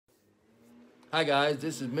Hi guys,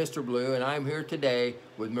 this is Mr. Blue and I'm here today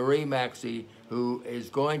with Marie Maxey, who is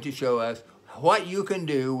going to show us what you can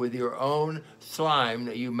do with your own slime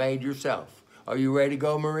that you made yourself. Are you ready to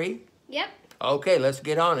go, Marie? Yep. Okay, let's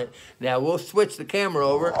get on it. Now we'll switch the camera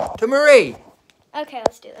over to Marie. Okay,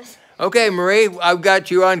 let's do this. Okay, Marie, I've got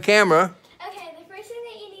you on camera. Okay, the first thing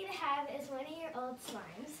that you need to have is one of your old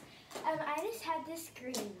slimes. I just have this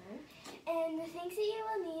green one. And the things that you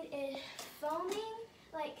will need is foaming,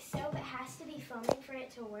 like soap. It has to be foaming for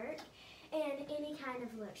it to work, and any kind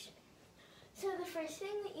of lotion. So the first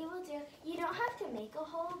thing that you will do, you don't have to make a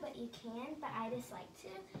hole, but you can, but I just like to.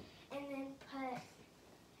 And then put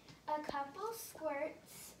a couple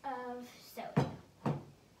squirts of soap.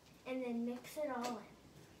 And then mix it all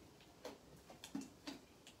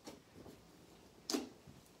in.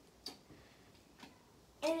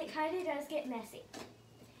 And it kind of does get messy.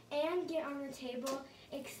 And get on the table,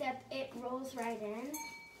 except it rolls right in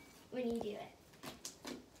when you do it.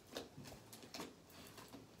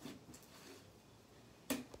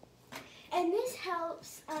 And this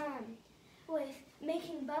helps with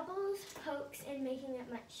making bubbles, pokes, and making it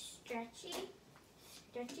much stretchier,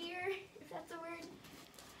 if that's a word.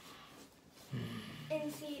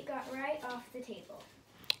 And see, it got right off the table.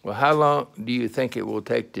 Well, how long do you think it will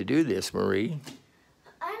take to do this, Marie?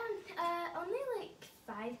 Only like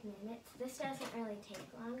 5 minutes. This doesn't really take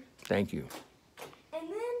long. Thank you. And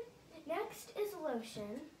then next is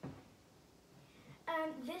lotion.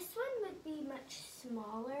 This one would be much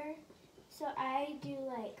smaller, so I do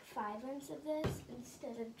like 5 ounces of this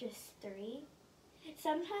instead of just 3.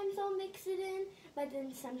 Sometimes I'll mix it in, but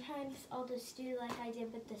then sometimes I'll just do like I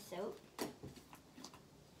did with the soap.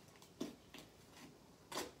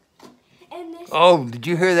 And this Did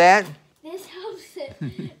you hear that? This helps it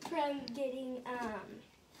from getting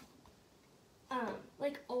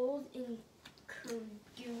like old and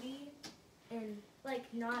gooey and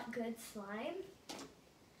like not good slime.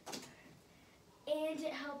 And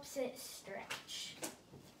it helps it stretch.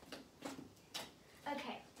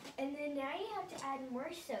 Okay, and then now you have to add more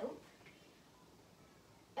soap.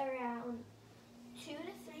 Around 2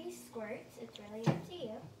 to 3 squirts. It's really up to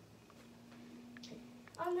you.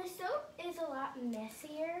 The soap is a lot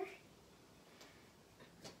messier,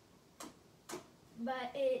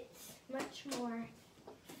 but it's much more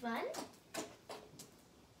fun.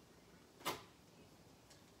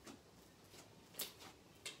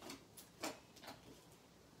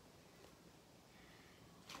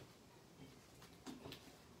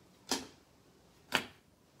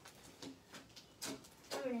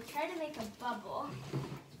 I'm going to try to make a bubble.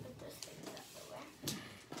 Put this thing out the way.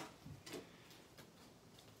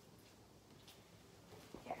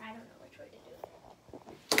 I don't know which way to do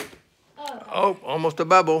it. Oh, almost a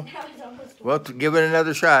bubble. That was almost Well, give it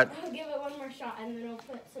another shot. I'll give it one more shot and then I'll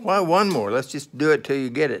put some. Why one more? Let's just do it till you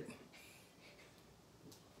get it.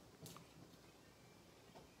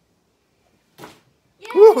 Yay!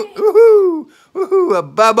 Woohoo! Woohoo! A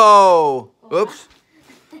bubble! Oops.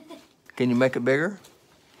 Can you make it bigger?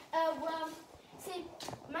 Well, see,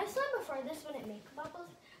 my slime before this wouldn't make bubbles,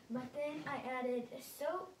 but then I added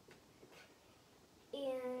soap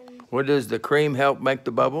and. What does the cream help make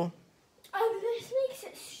the bubble? This makes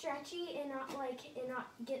it stretchy and not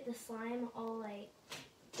get the slime all like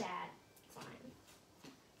bad slime.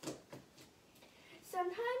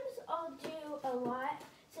 Sometimes I'll do a lot,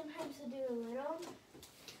 sometimes I'll do a little,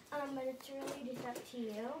 but it's really just up to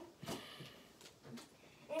you.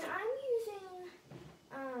 And I'm using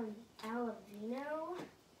Alavino,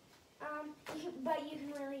 but you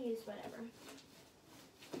can really use whatever.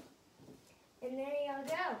 And there y'all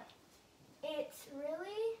go. It's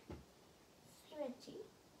really stretchy.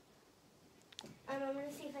 I'm going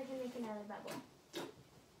to see if I can make another bubble.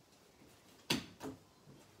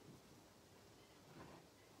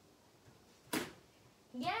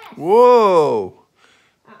 Yes! Whoa!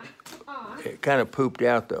 It kind of pooped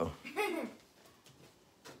out though.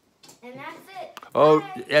 And that's it. Oh,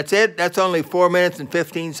 Bye. that's it? That's only 4 minutes and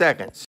 15 seconds.